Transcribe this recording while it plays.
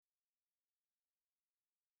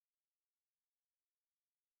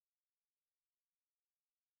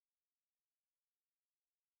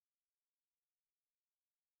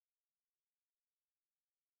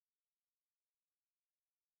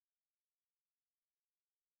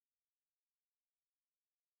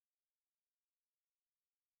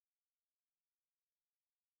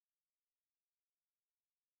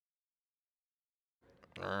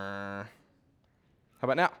How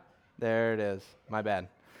about now? There it is. My bad.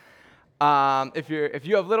 If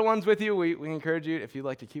you have little ones with you, we encourage you, if you'd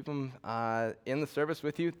like to keep them in the service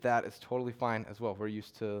with you, that is totally fine as well. We're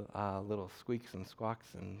used to little squeaks and squawks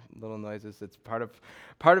and little noises. It's part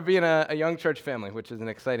of being a young church family, which is an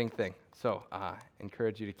exciting thing. So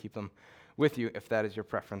encourage you to keep them with you if that is your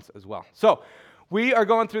preference as well. So we are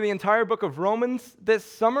going through the entire book of Romans this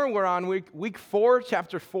summer. We're on week 4,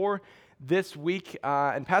 chapter 4. This week,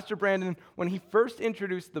 and Pastor Brandon, when he first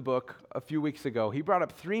introduced the book a few weeks ago, he brought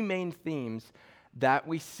up 3 main themes that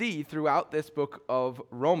we see throughout this book of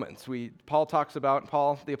Romans. Paul,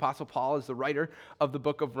 the Apostle Paul is the writer of the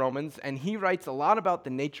book of Romans, and he writes a lot about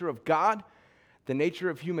the nature of God, the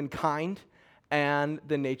nature of humankind, and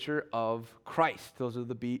the nature of Christ. Those are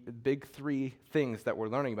the big 3 things that we're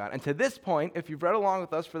learning about. And to this point, if you've read along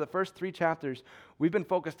with us for the first 3 chapters, we've been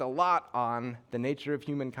focused a lot on the nature of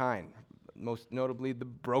humankind, most notably the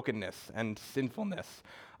brokenness and sinfulness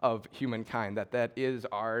of humankind, that is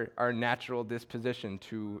our natural disposition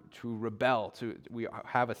to rebel, we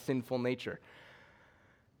have a sinful nature.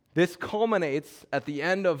 This culminates at the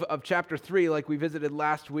end of chapter 3, like we visited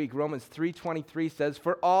last week. Romans 3:23 says,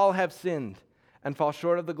 "For all have sinned and fall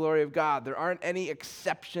short of the glory of God." There aren't any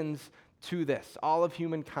exceptions to this. All of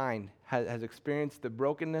humankind has experienced the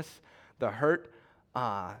brokenness, the hurt,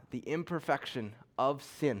 the imperfection of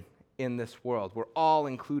sin in this world. We're all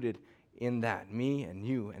included in that, me and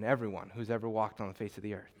you and everyone who's ever walked on the face of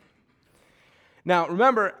the earth. Now,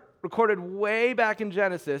 remember, recorded way back in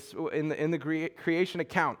Genesis, in the creation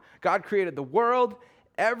account, God created the world,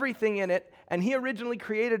 everything in it, and he originally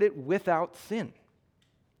created it without sin.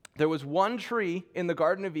 There was one tree in the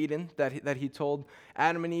Garden of Eden that he told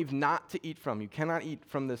Adam and Eve not to eat from. You cannot eat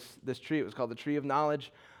from this tree. It was called the tree of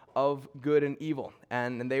knowledge of good and evil.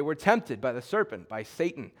 And they were tempted by the serpent, by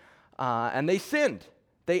Satan. And they sinned.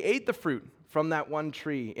 They ate the fruit from that one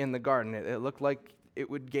tree in the garden. It looked like it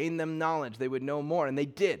would gain them knowledge. They would know more, and they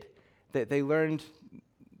did. They learned,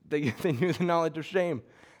 they knew the knowledge of shame.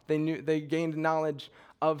 They gained knowledge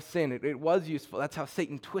of sin. It was useful. That's how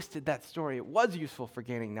Satan twisted that story. It was useful for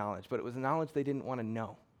gaining knowledge, but it was a knowledge they didn't want to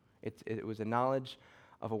know. It was a knowledge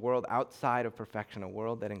of a world outside of perfection, a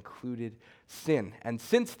world that included sin. And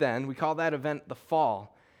since then, we call that event the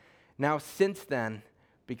fall. Now, since then,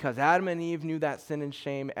 because Adam and Eve knew that sin and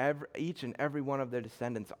shame, each and every one of their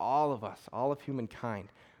descendants, all of us, all of humankind,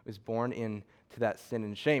 was born into that sin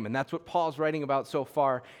and shame. And that's what Paul's writing about so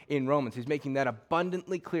far in Romans. He's making that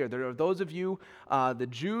abundantly clear. There are those of you, the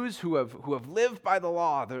Jews who have lived by the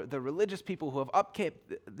law, the religious people who have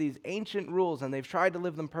upkept these ancient rules, and they've tried to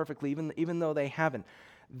live them perfectly, even though they haven't.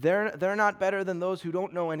 They're not better than those who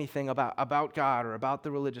don't know anything about God or about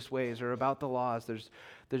the religious ways or about the laws.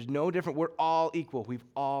 There's no different. We're all equal. We've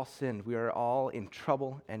all sinned. We are all in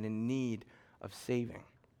trouble and in need of saving.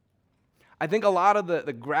 I think a lot of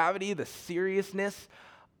the gravity, the seriousness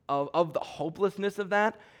of the hopelessness of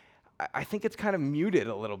that, I think it's kind of muted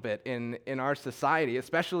a little bit in our society,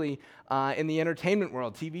 especially in the entertainment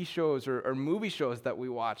world, TV shows or movie shows that we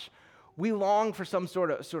watch. We long for some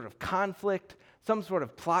sort of conflict, some sort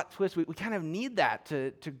of plot twist. We kind of need that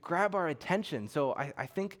to grab our attention. So I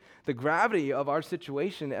think the gravity of our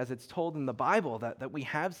situation as it's told in the Bible, that we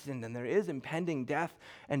have sinned and there is impending death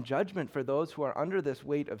and judgment for those who are under this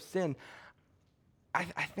weight of sin, I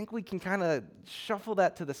think we can kind of shuffle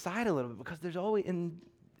that to the side a little bit, because there's always,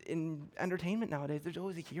 in entertainment nowadays, there's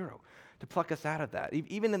always a hero to pluck us out of that.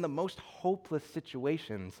 Even in the most hopeless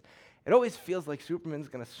situations, it always feels like Superman's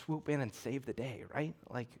going to swoop in and save the day, right?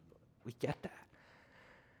 Like, we get that.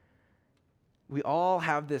 We all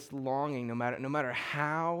have this longing, no matter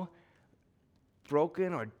how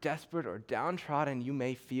broken or desperate or downtrodden you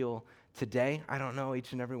may feel today. I don't know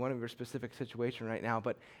each and every one of your specific situation right now,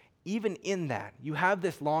 but even in that, you have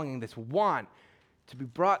this longing, this want to be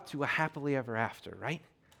brought to a happily ever after, right?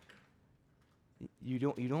 You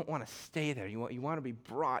don't want to stay there. You want to be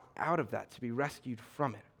brought out of that, to be rescued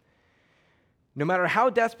from it. No matter how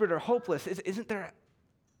desperate or hopeless, isn't there?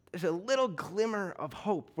 There's a little glimmer of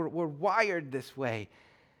hope. We're wired this way.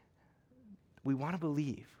 We want to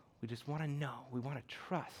believe. We just want to know. We want to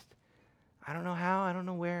trust. I don't know how. I don't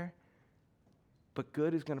know where. But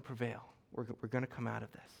good is going to prevail. We're going to come out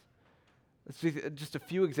of this. Let's see just a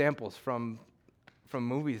few examples from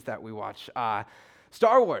movies that we watch.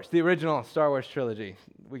 Star Wars, the original Star Wars trilogy.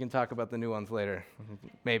 We can talk about the new ones later,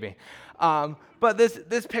 maybe. But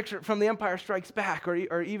this picture from The Empire Strikes Back,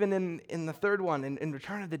 or even in the third one, in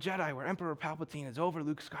Return of the Jedi, where Emperor Palpatine is over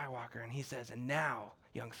Luke Skywalker, and he says, "And now,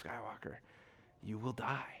 young Skywalker, you will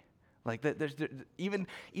die Like even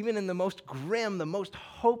in the most grim, the most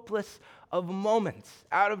hopeless of moments,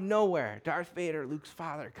 out of nowhere, Darth Vader, Luke's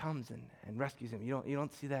father, comes and rescues him. You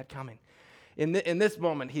don't see that coming. In this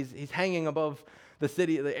moment, he's hanging above the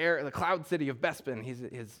city, the cloud city of Bespin.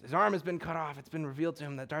 His arm has been cut off. It's been revealed to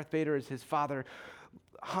him that Darth Vader is his father.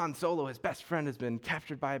 Han Solo, his best friend, has been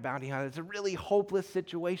captured by a bounty hunter. It's a really hopeless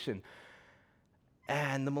situation.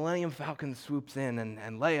 And the Millennium Falcon swoops in,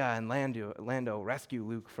 and Leia and Lando rescue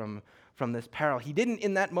Luke from this peril. He didn't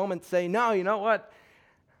in that moment say, no, you know what?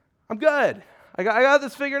 I'm good. I got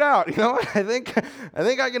this figured out. You know what? I think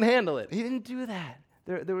I can handle it. He didn't do that.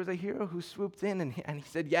 There was a hero who swooped in, and he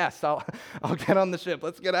said, yes, I'll get on the ship.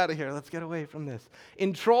 Let's get out of here. Let's get away from this.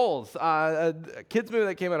 In Trolls, a kids movie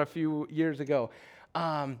that came out a few years ago,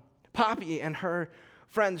 Poppy and her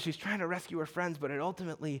friends, she's trying to rescue her friends, but it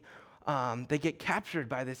ultimately, they get captured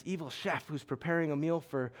by this evil chef who's preparing a meal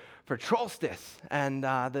for Trollstice. And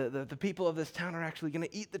the people of this town are actually going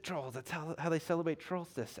to eat the trolls. That's how they celebrate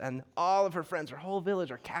Trollstice. And all of her friends, her whole village,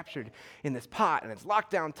 are captured in this pot, and it's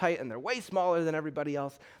locked down tight, and they're way smaller than everybody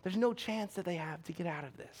else. There's no chance that they have to get out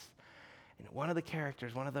of this. And one of the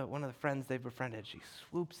characters, one of the friends they've befriended, she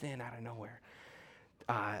swoops in out of nowhere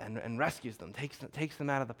and rescues them, takes them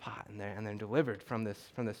out of the pot, and they're delivered from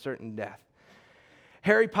this certain death.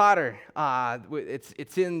 Harry Potter,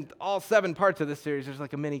 it's in all 7 parts of this series. There's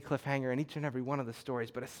like a mini cliffhanger in each and every one of the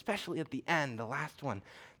stories, but especially at the end, the last one,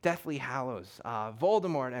 Deathly Hallows.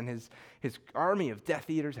 Voldemort and his army of Death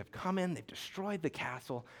Eaters have come in. They've destroyed the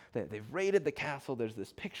castle. They've raided the castle. There's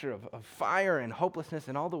this picture of fire and hopelessness,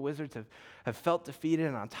 and all the wizards have felt defeated.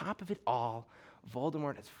 And on top of it all,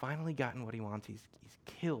 Voldemort has finally gotten what he wants. He's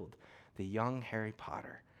killed the young Harry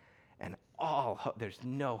Potter. And there's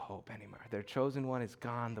no hope anymore. Their chosen one is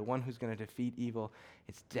gone. The one who's going to defeat evil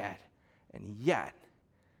is dead. And yet,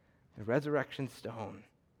 the resurrection stone,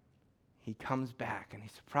 he comes back and he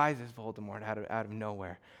surprises Voldemort out of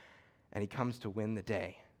nowhere. And he comes to win the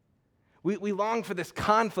day. We long for this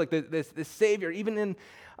conflict, this savior, even in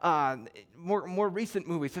more recent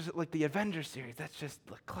movies, such as like the Avengers series. That's just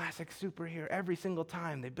the classic superhero. Every single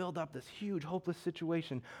time they build up this huge, hopeless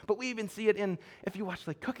situation. But we even see it if you watch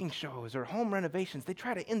like cooking shows or home renovations, they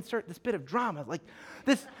try to insert this bit of drama. Like,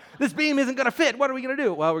 this beam isn't going to fit. What are we going to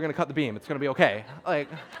do? Well, we're going to cut the beam. It's going to be okay. Like,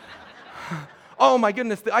 oh my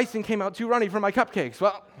goodness, the icing came out too runny for my cupcakes.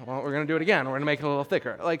 Well, we're going to do it again. We're going to make it a little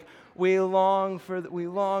thicker. Like, we long for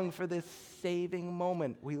this saving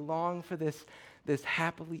moment. We long for this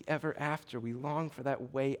happily ever after. We long for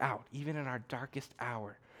that way out, even in our darkest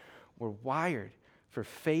hour. We're wired for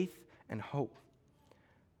faith and hope.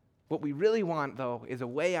 What we really want, though, is a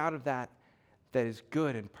way out of that is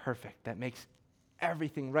good and perfect, that makes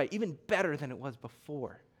everything right, even better than it was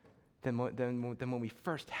before, than when we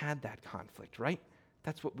first had that conflict, right?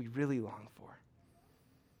 That's what we really long for.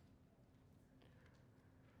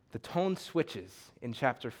 The tone switches in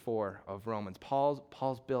chapter 4 of Romans.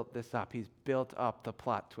 Paul's built this up. He's built up the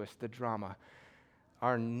plot twist, the drama,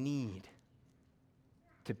 our need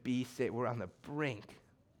to be saved. We're on the brink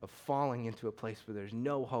of falling into a place where there's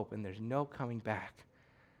no hope and there's no coming back.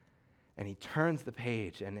 And he turns the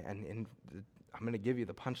page, and I'm going to give you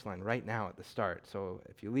the punchline right now at the start. So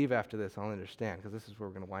if you leave after this, I'll understand, because this is where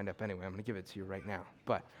we're going to wind up anyway. I'm going to give it to you right now.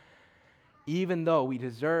 But even though we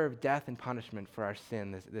deserve death and punishment for our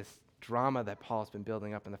sin, this drama that Paul's been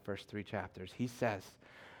building up in the first 3 chapters, he says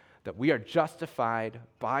that we are justified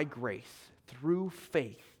by grace through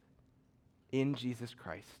faith in Jesus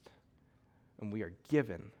Christ, and we are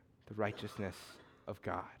given the righteousness of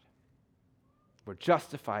God. We're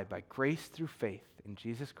justified by grace through faith in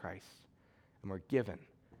Jesus Christ, and we're given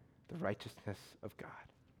the righteousness of God.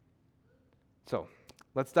 So,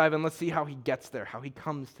 let's dive in. Let's see how he gets there, how he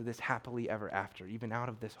comes to this happily ever after, even out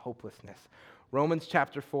of this hopelessness. Romans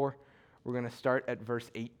chapter 4, we're going to start at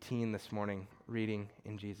verse 18 this morning, reading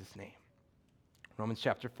in Jesus' name. Romans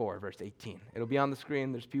chapter 4, verse 18. It'll be on the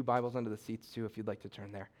screen. There's a few Bibles under the seats too if you'd like to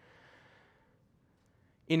turn there.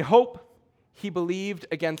 In hope, he believed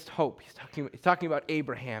against hope. He's talking about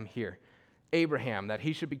Abraham here. Abraham, that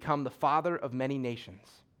he should become the father of many nations.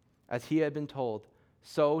 As he had been told,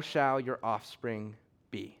 so shall your offspring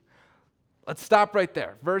be. Let's stop right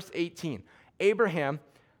there. Verse 18. Abraham,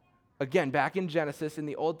 again, back in Genesis in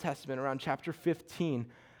the Old Testament, around chapter 15,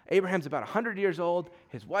 Abraham's about 100 years old.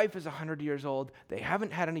 His wife is 100 years old. They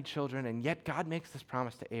haven't had any children, and yet God makes this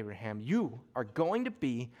promise to Abraham. You are going to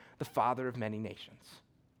be the father of many nations.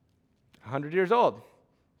 100 years old.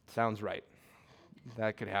 Sounds right.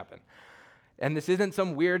 That could happen. And this isn't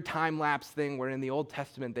some weird time-lapse thing where in the Old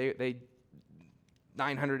Testament,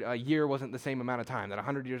 a year wasn't the same amount of time, that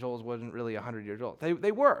 100 years old wasn't really 100 years old.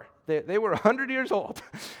 They were 100 years old.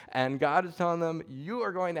 And God is telling them, you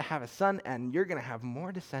are going to have a son, and you're going to have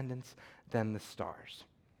more descendants than the stars.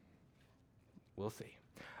 We'll see.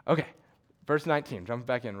 Okay, verse 19, jump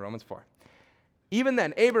back in, Romans 4. Even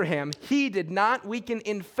then, Abraham, he did not weaken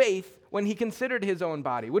in faith when he considered his own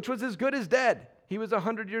body, which was as good as dead. He was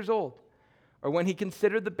 100 years old. Or when he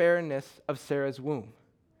considered the barrenness of Sarah's womb.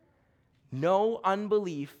 No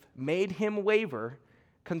unbelief made him waver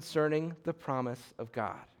concerning the promise of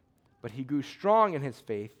God, but he grew strong in his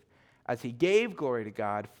faith as he gave glory to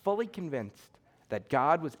God, fully convinced that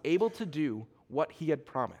God was able to do what he had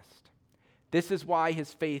promised. This is why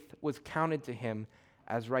his faith was counted to him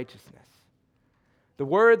as righteousness. The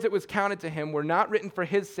words that was counted to him were not written for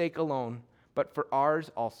his sake alone, but for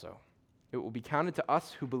ours also. It will be counted to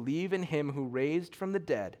us who believe in him who raised from the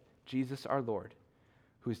dead, Jesus our Lord,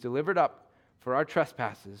 who is delivered up for our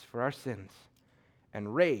trespasses, for our sins,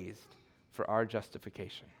 and raised for our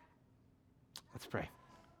justification. Let's pray.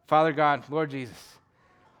 Father God, Lord Jesus,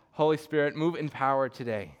 Holy Spirit, move in power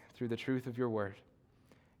today through the truth of your word.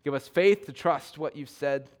 Give us faith to trust what you've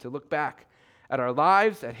said, to look back at our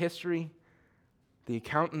lives, at history, the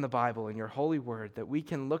account in the Bible, in your holy word, that we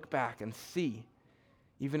can look back and see,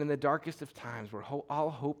 even in the darkest of times where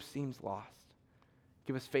all hope seems lost.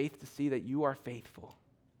 Give us faith to see that you are faithful.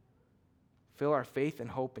 Fill our faith and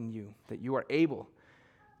hope in you, that you are able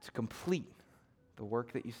to complete the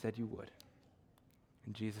work that you said you would.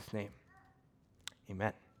 In Jesus' name,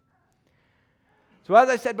 amen. So as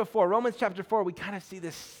I said before, Romans chapter 4, we kind of see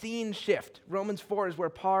this scene shift. Romans 4 is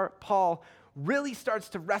where Paul really starts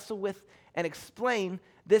to wrestle with and explain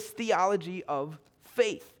this theology of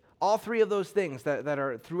faith. All three of those things that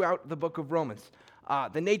are throughout the book of Romans.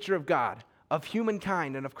 The nature of God, of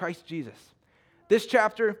humankind, and of Christ Jesus. This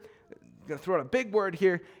chapter, I'm going to throw out a big word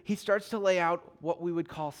here, he starts to lay out what we would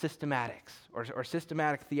call systematics, or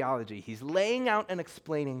systematic theology. He's laying out and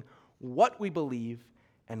explaining what we believe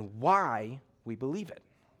and why we believe it.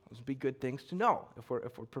 Those would be good things to know if we're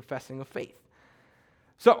professing a faith.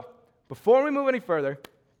 So, before we move any further,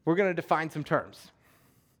 we're going to define some terms.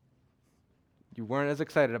 You weren't as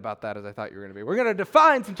excited about that as I thought you were going to be. We're going to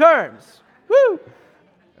define some terms. Woo!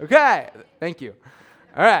 Okay, thank you.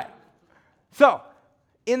 All right. So,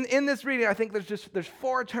 in this reading, I think there's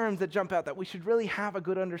 4 terms that jump out that we should really have a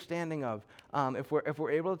good understanding of if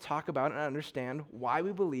we're able to talk about and understand why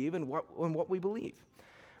we believe and what we believe.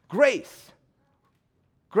 Grace.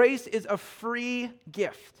 Grace is a free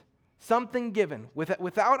gift, something given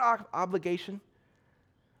without obligation.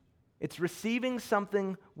 It's receiving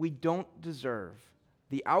something we don't deserve,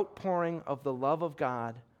 the outpouring of the love of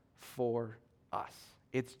God for us.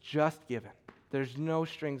 It's just given. There's no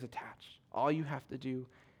strings attached. All you have to do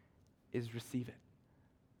is receive it.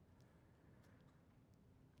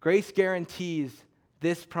 Grace guarantees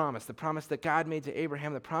this promise, the promise that God made to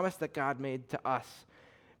Abraham, the promise that God made to us,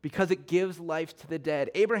 because it gives life to the dead.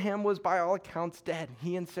 Abraham was by all accounts dead.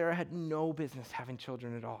 He and Sarah had no business having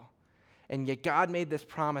children at all. And yet God made this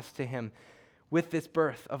promise to him with this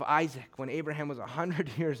birth of Isaac when Abraham was 100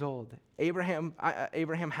 years old. Abraham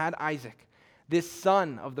had Isaac, this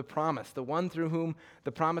son of the promise, the one through whom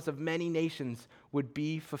the promise of many nations would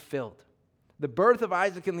be fulfilled. The birth of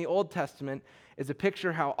Isaac in the Old Testament is a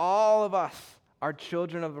picture how all of us are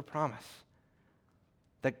children of a promise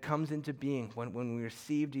that comes into being when we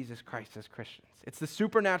receive Jesus Christ as Christians. It's the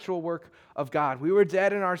supernatural work of God. We were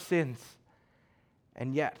dead in our sins,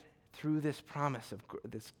 and yet, through this promise of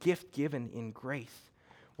this gift given in grace,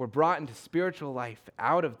 we're brought into spiritual life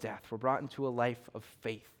out of death. We're brought into a life of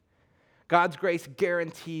faith. God's grace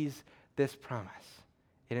guarantees this promise.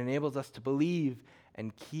 It enables us to believe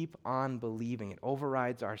and keep on believing. It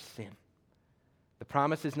overrides our sin. The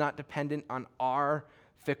promise is not dependent on our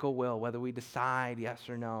fickle will, whether we decide yes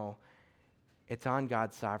or no. It's on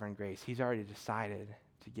God's sovereign grace. He's already decided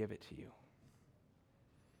to give it to you.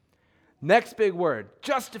 Next big word,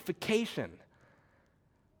 justification.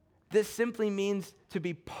 This simply means to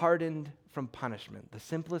be pardoned from punishment. The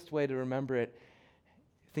simplest way to remember it,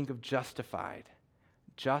 think of justified.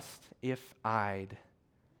 Just if I'd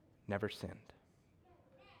never sinned.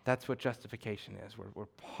 That's what justification is. We're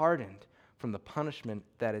pardoned from the punishment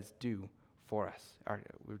that is due for us.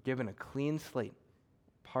 We're given a clean slate,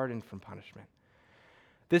 pardoned from punishment.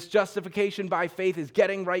 This justification by faith is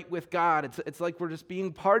getting right with God. It's like we're just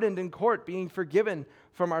being pardoned in court, being forgiven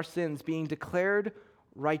from our sins, being declared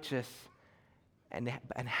righteous, and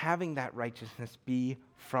having that righteousness be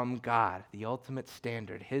from God, the ultimate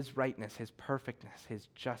standard, His rightness, His perfectness, His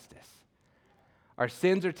justice. Our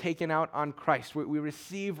sins are taken out on Christ. We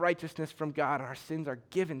receive righteousness from God, and our sins are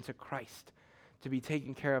given to Christ to be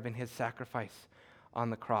taken care of in his sacrifice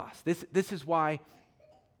on the cross. This is why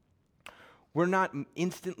we're not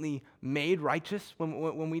instantly made righteous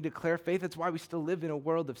when we declare faith. That's why we still live in a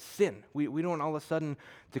world of sin. We don't all of a sudden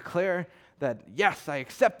declare that, yes, I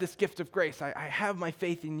accept this gift of grace. I have my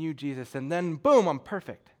faith in you, Jesus, and then, boom, I'm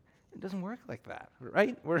perfect. It doesn't work like that,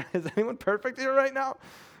 right? Is anyone perfect here right now?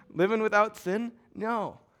 Living without sin?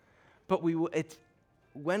 No. But it's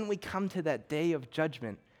when we come to that day of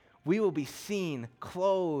judgment, we will be seen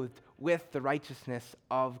clothed with the righteousness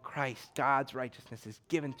of Christ. God's righteousness is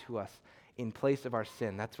given to us in place of our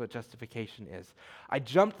sin. That's what justification is. I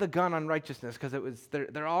jumped the gun on righteousness because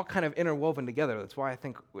they're all kind of interwoven together. That's why I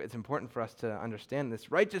think it's important for us to understand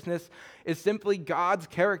this. Righteousness is simply God's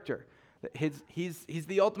character. He's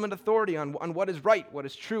the ultimate authority on what is right, what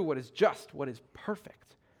is true, what is just, what is perfect.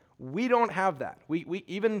 We don't have that. We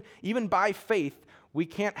even by faith, we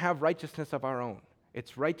can't have righteousness of our own.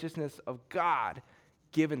 It's righteousness of God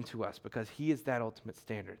given to us because he is that ultimate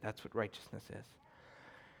standard. That's what righteousness is.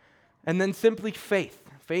 And then simply faith.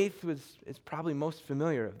 Faith is probably most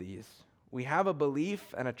familiar of these. We have a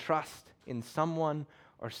belief and a trust in someone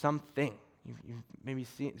or something. You've maybe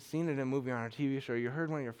seen it in a movie or on a TV show. You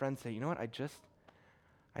heard one of your friends say, you know what, I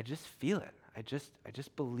just feel it. I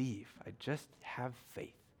just believe. I just have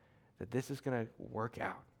faith that this is going to work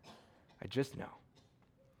out. I just know.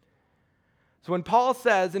 So when Paul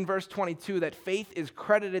says in verse 22 that faith is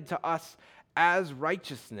credited to us as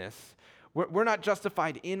righteousness, we're not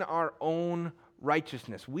justified in our own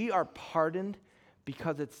righteousness. We are pardoned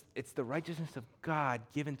because it's the righteousness of God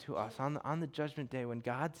given to us on the judgment day when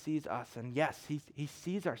God sees us. And yes, he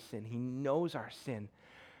sees our sin. He knows our sin.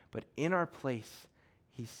 But in our place,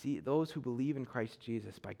 he sees those who believe in Christ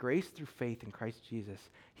Jesus. By grace through faith in Christ Jesus,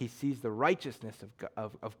 he sees the righteousness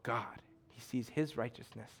of God. He sees his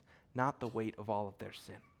righteousness, not the weight of all of their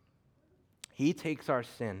sin. He takes our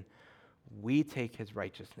sin. We take his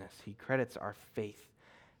righteousness. He credits our faith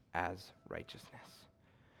as righteousness.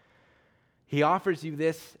 He offers you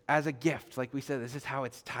this as a gift. Like we said, this is how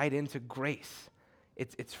it's tied into grace.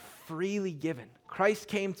 It's freely given. Christ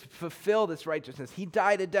came to fulfill this righteousness. He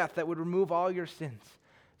died a death that would remove all your sins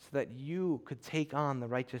so that you could take on the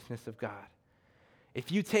righteousness of God.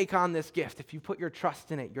 If you take on this gift, if you put your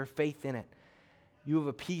trust in it, your faith in it, you have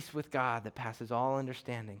a peace with God that passes all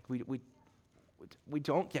understanding. We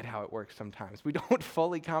don't get how it works sometimes. We don't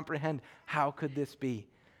fully comprehend how could this be.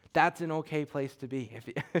 That's an okay place to be.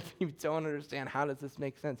 If you don't understand how does this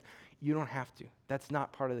make sense, you don't have to. That's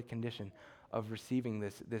not part of the condition of receiving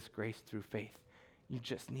this grace through faith. You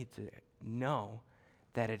just need to know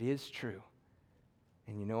that it is true.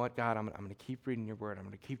 And you know what, God, I'm going to keep reading your word. I'm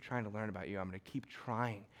going to keep trying to learn about you. I'm going to keep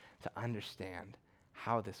trying to understand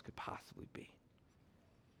how this could possibly be.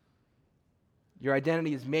 Your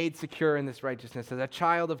identity is made secure in this righteousness as a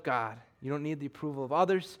child of God. You don't need the approval of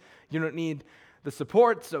others. You don't need the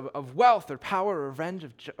supports of wealth or power or revenge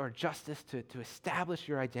or justice to establish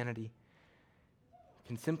your identity. You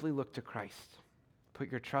can simply look to Christ. Put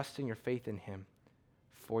your trust and your faith in him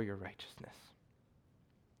for your righteousness.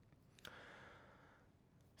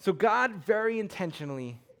 So God very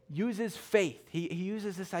intentionally uses faith. He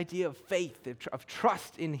uses this idea of faith, of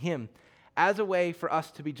trust in him, as a way for us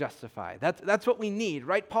to be justified. That's what we need,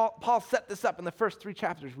 right? Paul set this up in the first 3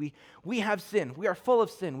 chapters. We have sin. We are full of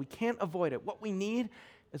sin. We can't avoid it. What we need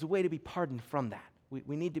is a way to be pardoned from that.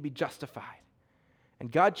 We need to be justified.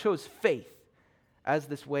 And God chose faith as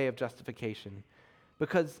this way of justification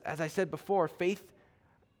because, as I said before, faith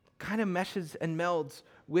kind of meshes and melds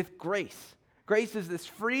with grace. Grace is this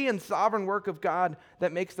free and sovereign work of God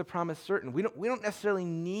that makes the promise certain. We don't necessarily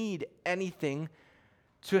need anything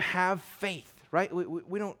to have faith, right?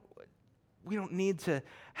 We don't need to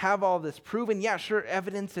have all this proven. Yeah, sure,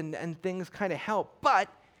 evidence and things kind of help, but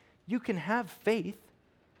you can have faith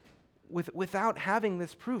without having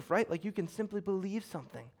this proof, right? Like you can simply believe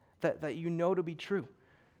something that you know to be true.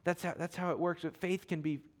 That's how it works. But faith can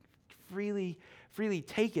be freely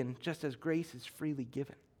taken just as grace is freely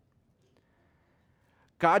given.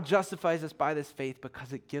 God justifies us by this faith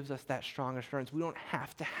because it gives us that strong assurance. We don't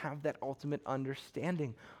have to have that ultimate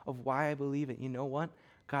understanding of why I believe it. You know what?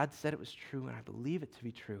 God said it was true, and I believe it to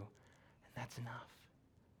be true, and that's enough.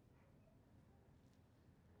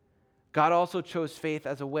 God also chose faith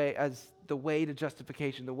as the way to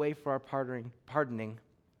justification, the way for our pardoning,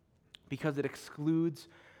 because it excludes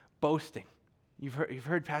boasting. You've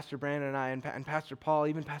heard Pastor Brandon and I and Pastor Paul,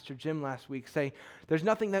 even Pastor Jim last week say, there's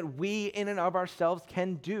nothing that we in and of ourselves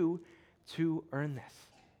can do to earn this.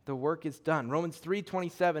 The work is done. Romans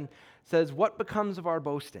 3:27 says, "What becomes of our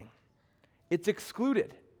boasting? It's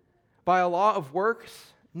excluded. By a law of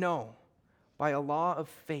works? No, by a law of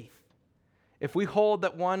faith. If we hold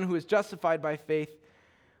that one who is justified by faith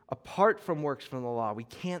apart from works from the law, we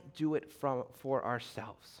can't do it for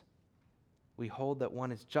ourselves. We hold that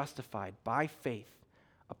one is justified by faith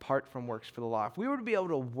apart from works for the law." If we were to be able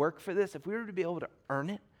to work for this, if we were to be able to earn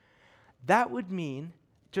it, that would mean,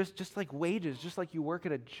 just like wages, just like you work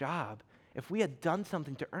at a job, if we had done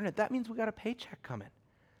something to earn it, that means we got a paycheck coming.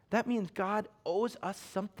 That means God owes us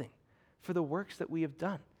something for the works that we have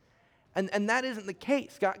done. And that isn't the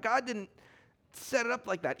case. God didn't set it up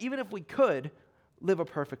like that. Even if we could live a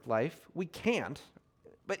perfect life, we can't.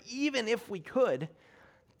 But even if we could,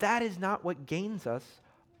 that is not what gains us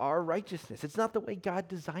our righteousness. It's not the way God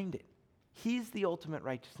designed it. He's the ultimate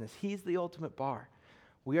righteousness. He's the ultimate bar.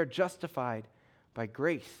 We are justified by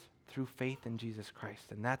grace through faith in Jesus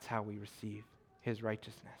Christ, and that's how we receive his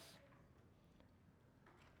righteousness.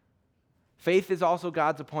 Faith is also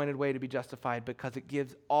God's appointed way to be justified because it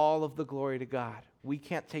gives all of the glory to God. We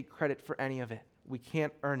can't take credit for any of it. We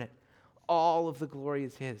can't earn it. All of the glory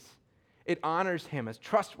is his. It honors him as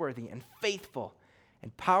trustworthy and faithful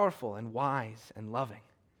and powerful and wise and loving.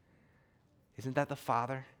 Isn't that the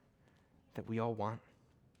Father that we all want?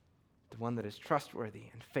 The one that is trustworthy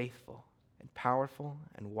and faithful and powerful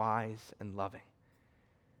and wise and loving.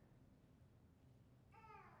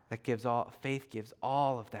 Faith gives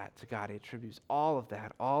all of that to God. It attributes all of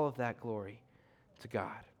that glory to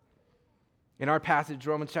God. In our passage,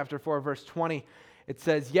 Romans chapter 4, verse 20, it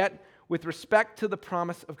says, "Yet with respect to the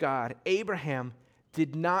promise of God, Abraham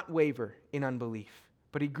did not waver in unbelief,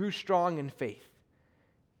 but he grew strong in faith,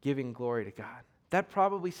 giving glory to God." That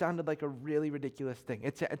probably sounded like a really ridiculous thing.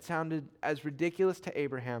 It sounded as ridiculous to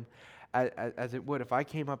Abraham as it would if I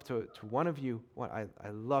came up to one of you. I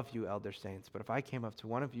love you, elder saints, but if I came up to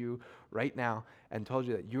one of you right now and told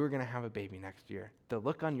you that you were going to have a baby next year, the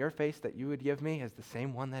look on your face that you would give me is the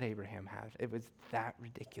same one that Abraham had. It was that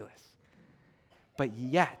ridiculous. But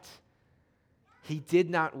yet, he did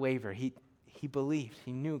not waver. He believed.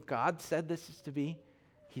 He knew God said this is to be.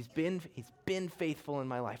 He's been faithful in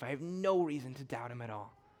my life. I have no reason to doubt him at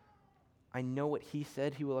all. I know what he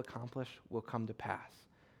said he will accomplish will come to pass.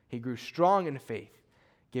 He grew strong in faith,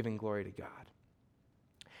 giving glory to God.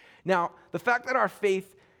 Now, the fact that our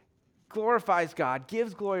faith glorifies God,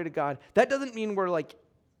 gives glory to God, that doesn't mean we're like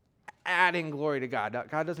adding glory to God.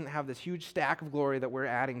 God doesn't have this huge stack of glory that we're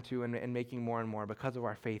adding to and making more and more because of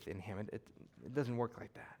our faith in him. It doesn't work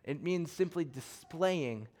like that. It means simply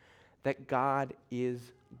displaying that God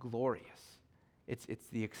is glorious. It's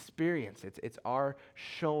the experience. It's our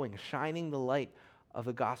shining the light of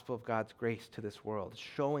the gospel of God's grace to this world,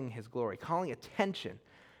 showing his glory, calling attention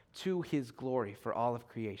to his glory for all of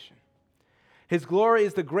creation. His glory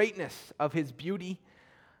is the greatness of his beauty,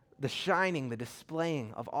 the shining, the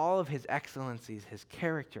displaying of all of his excellencies, his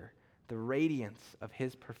character, the radiance of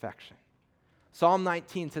his perfection. Psalm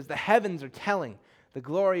 19 says, "The heavens are telling the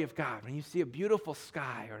glory of God." When you see a beautiful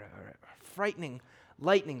sky or a frightening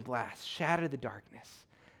lightning blast shatter the darkness,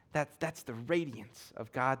 that's the radiance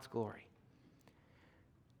of God's glory.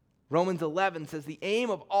 Romans 11 says the aim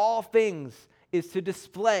of all things is to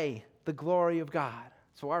display the glory of God.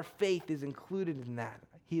 So our faith is included in that.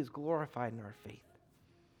 He is glorified in our faith.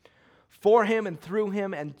 For him and through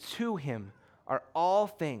him and to him are all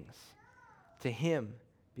things. To him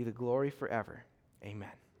be the glory forever.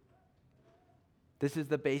 Amen. This is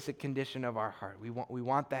the basic condition of our heart. We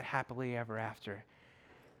want that happily ever after.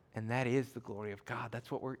 And that is the glory of God. That's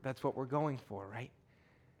what we're going for, right?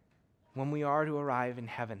 When we are to arrive in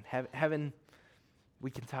heaven, heaven,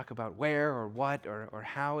 we can talk about where or what or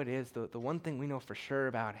how it is. The one thing we know for sure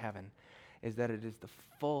about heaven is that it is the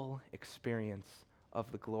full experience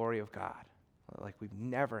of the glory of God, like we've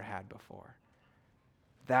never had before.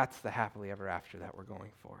 That's the happily ever after that we're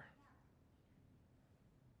going for.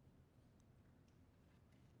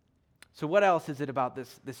 So what else is it about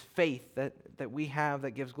this faith that we have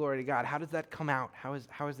that gives glory to God? How does that come out? How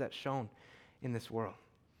is that shown in this world?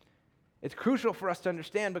 It's crucial for us to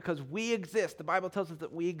understand because we exist. The Bible tells us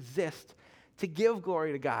that we exist to give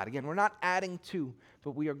glory to God. Again, we're not adding to,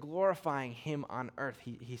 but we are glorifying him on earth.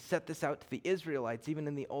 He set this out to the Israelites, even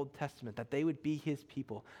in the Old Testament, that they would be his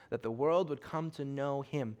people, that the world would come to know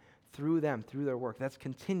him through them, through their work. That's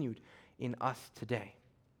continued in us today.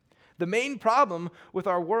 The main problem with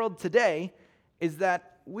our world today is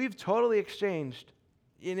that we've totally exchanged,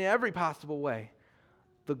 in every possible way,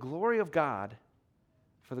 the glory of God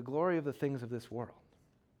for the glory of the things of this world.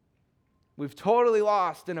 We've totally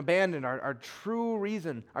lost and abandoned our true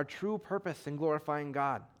reason, our true purpose in glorifying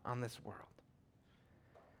God on this world.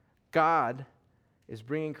 God is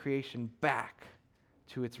bringing creation back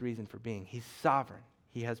to its reason for being. He's sovereign.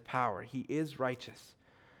 He has power. He is righteous.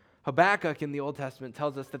 Habakkuk in the Old Testament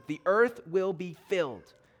tells us that the earth will be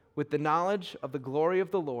filled with the knowledge of the glory of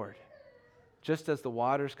the Lord, just as the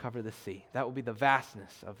waters cover the sea. That will be the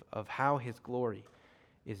vastness of how his glory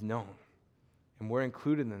is known. And we're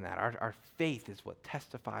included in that. Our faith is what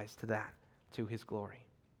testifies to that, to his glory.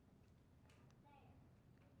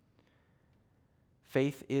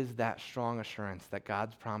 Faith is that strong assurance that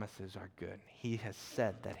God's promises are good. He has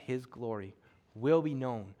said that his glory will be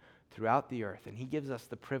known throughout the earth, and he gives us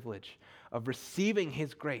the privilege of receiving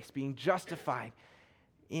his grace, being justified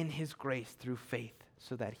in his grace through faith,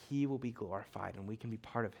 so that he will be glorified and we can be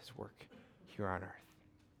part of his work here on earth.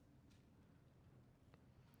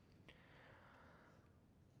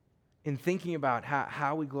 In thinking about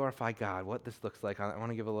how we glorify God, what this looks like, I want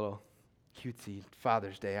to give a little cutesy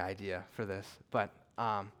Father's Day idea for this. But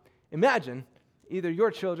imagine either your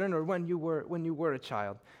children or when you were a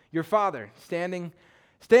child, your father standing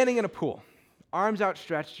in a pool, arms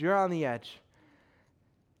outstretched, you're on the edge,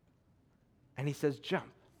 and he says,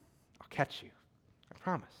 "Jump, I'll catch you, I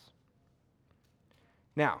promise."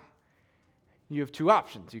 Now, you have two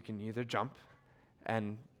options. You can either jump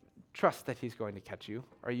and trust that he's going to catch you,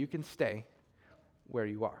 or you can stay where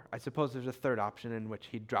you are. I suppose there's a third option in which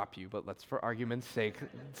he'd drop you, but let's, for argument's sake,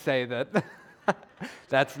 say that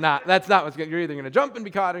that's not what's going. You're either going to jump and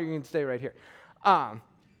be caught, or you're going to stay right here. How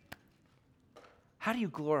do you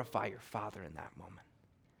glorify your Father in that moment?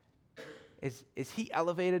 Is he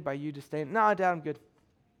elevated by you just staying? No, Dad, I'm good.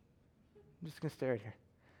 I'm just going to stay right here.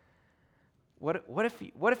 What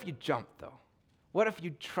if you jump though? What if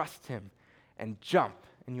you trust him and jump?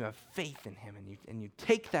 And you have faith in him, and you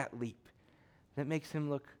take that leap that makes him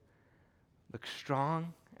look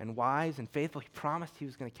strong and wise and faithful. He promised he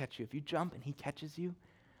was going to catch you. If you jump and he catches you,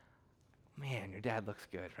 man, your dad looks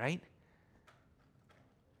good, right?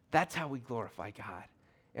 That's how we glorify God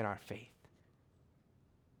in our faith.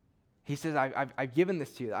 He says, I've given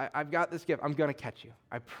this to you. I've got this gift. I'm going to catch you.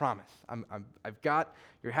 I promise. I've got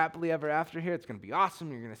your happily ever after here. It's going to be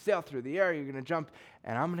awesome. You're going to sail through the air. You're going to jump,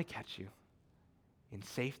 and I'm going to catch you in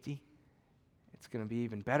safety. It's going to be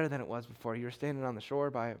even better than it was before. You're standing on the shore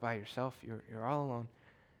by yourself. You're all alone.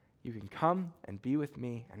 You can come and be with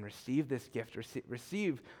me and receive this gift,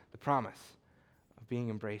 receive the promise of being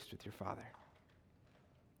embraced with your Father.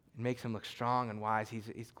 It makes him look strong and wise.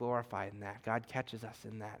 He's glorified in that. God catches us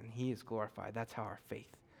in that, and he is glorified. That's how our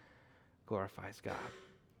faith glorifies God.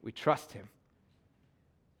 We trust him.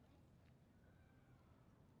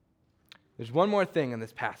 There's one more thing in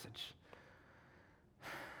this passage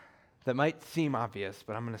that might seem obvious,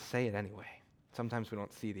 but I'm going to say it anyway. Sometimes we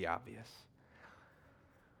don't see the obvious.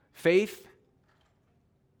 Faith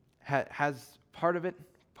has part of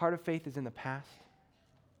faith is in the past,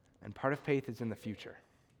 and part of faith is in the future.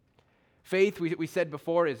 Faith, we said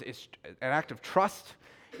before, is an act of trust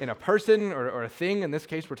in a person or a thing. In this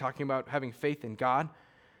case, we're talking about having faith in God,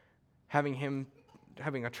 having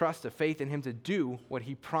a trust, a faith in him to do what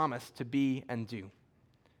he promised to be and do.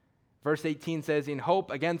 Verse 18 says, "In hope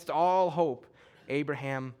against all hope,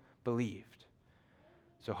 Abraham believed."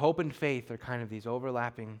 So hope and faith are kind of these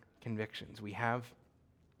overlapping convictions. We have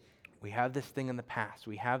this thing in the past.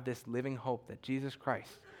 We have this living hope that Jesus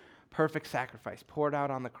Christ, perfect sacrifice, poured out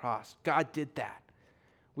on the cross. God did that.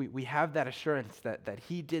 We have that assurance that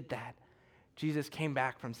he did that. Jesus came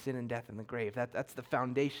back from sin and death in the grave. That's the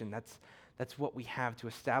foundation. That's what we have to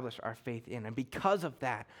establish our faith in. And because of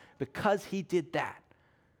that, because he did that,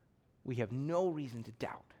 we have no reason to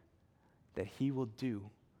doubt that he will do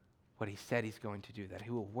what he said he's going to do, that he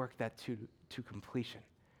will work that to completion,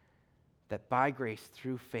 that by grace,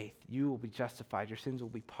 through faith, you will be justified, your sins will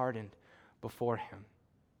be pardoned before him.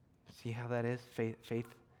 See how that is?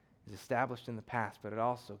 Faith is established in the past, but it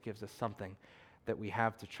also gives us something that we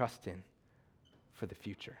have to trust in for the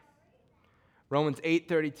future. Romans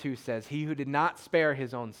 8:32 says, "He who did not spare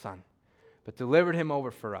his own son, but delivered him over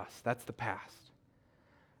for us," that's the past,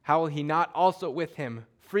 "how will he not also with him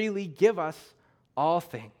freely give us all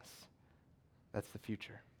things?" That's the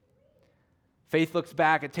future. Faith looks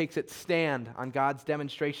back, it takes its stand on God's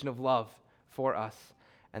demonstration of love for us,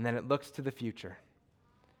 and then it looks to the future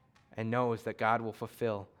and knows that God will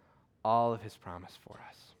fulfill all of his promise for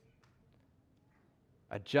us.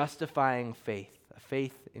 A justifying faith, a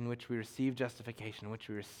faith in which we receive justification, in which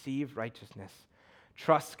we receive righteousness,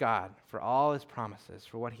 trusts God for all his promises,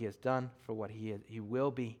 for what he has done, for what he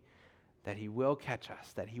will be, that he will catch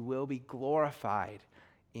us, that he will be glorified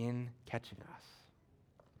in catching us.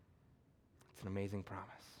 It's an amazing promise.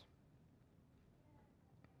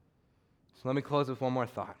 So let me close with one more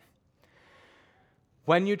thought.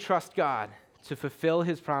 When you trust God to fulfill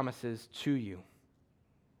his promises to you,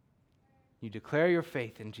 you declare your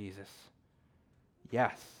faith in Jesus.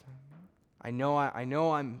 Yes, I know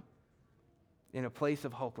I'm in a place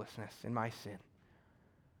of hopelessness in my sin.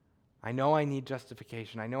 I know I need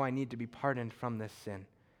justification. I know I need to be pardoned from this sin.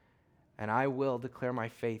 And I will declare my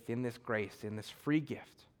faith in this grace, in this free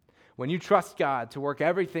gift. When you trust God to work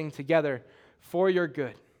everything together for your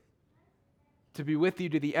good, to be with you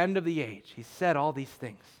to the end of the age, he said all these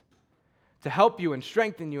things, to help you and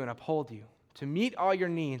strengthen you and uphold you, to meet all your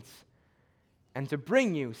needs, and to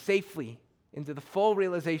bring you safely into the full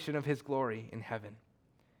realization of his glory in heaven.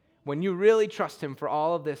 When you really trust him for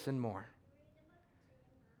all of this and more,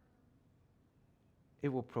 it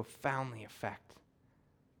will profoundly affect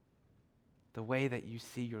the way that you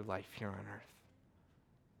see your life here on earth.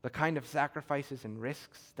 The kind of sacrifices and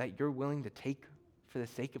risks that you're willing to take for the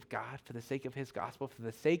sake of God, for the sake of his gospel, for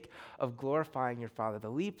the sake of glorifying your Father. The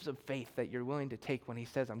leaps of faith that you're willing to take when he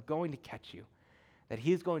says, I'm going to catch you. That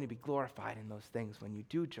he's going to be glorified in those things when you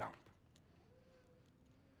do jump.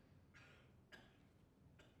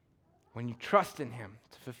 When you trust in him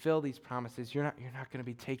to fulfill these promises, you're not going to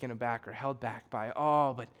be taken aback or held back by,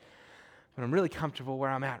 but I'm really comfortable where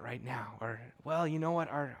I'm at right now. Or, well, you know what,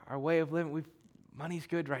 our way of living, money's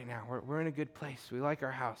good right now. We're in a good place. We like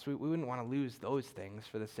our house. We wouldn't want to lose those things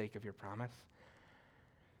for the sake of your promise.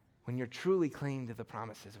 When you're truly clinging to the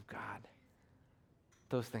promises of God,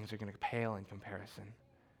 those things are going to pale in comparison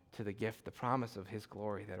to the gift, the promise of his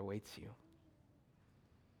glory that awaits you.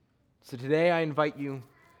 So today I invite you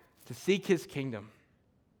to seek his kingdom,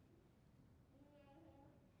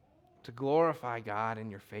 to glorify God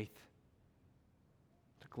in your faith,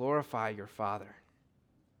 to glorify your Father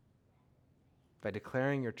by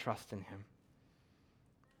declaring your trust in him,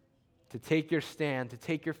 to take your stand, to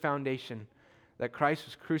take your foundation that Christ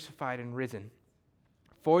was crucified and risen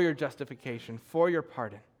for your justification, for your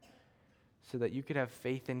pardon, so that you could have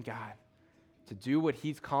faith in God, to do what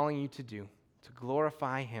he's calling you to do, to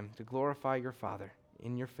glorify him, to glorify your Father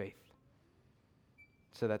in your faith,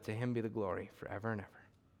 so that to him be the glory forever and ever.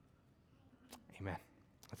 Amen.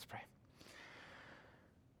 Let's pray.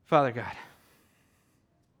 Father God,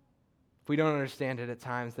 if we don't understand it at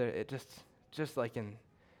times, it just like in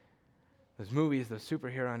those movies, those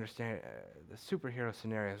superhero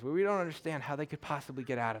scenarios, where we don't understand how they could possibly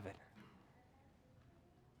get out of it.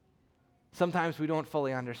 Sometimes we don't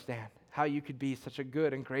fully understand how you could be such a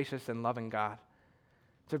good and gracious and loving God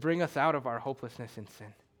to bring us out of our hopelessness in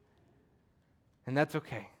sin. And that's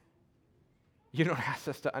okay. You don't ask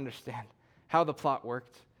us to understand how the plot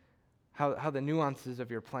worked, how the nuances of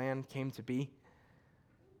your plan came to be.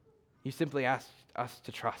 You simply ask us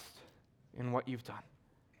to trust in what you've done,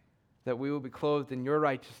 that we will be clothed in your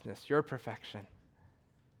righteousness, your perfection,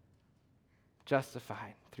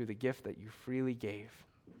 justified through the gift that you freely gave.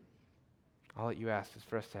 All that you ask is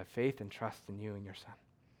for us to have faith and trust in you and your Son.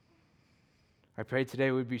 I pray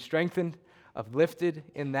today we would be strengthened, uplifted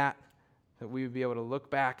in that we would be able to look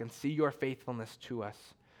back and see your faithfulness to us,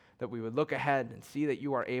 that we would look ahead and see that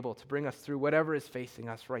you are able to bring us through whatever is facing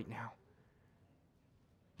us right now.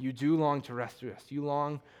 You do long to rescue us. You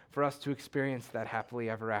long for us to experience that happily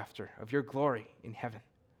ever after of your glory in heaven.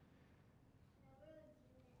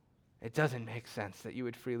 It doesn't make sense that you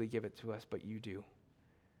would freely give it to us, but you do.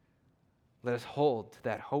 Let us hold to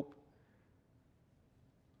that hope.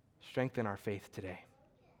 Strengthen our faith today.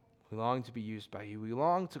 We long to be used by you. We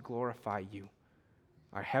long to glorify you,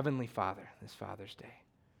 our Heavenly Father, this Father's Day.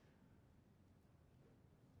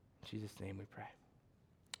 In Jesus' name we pray.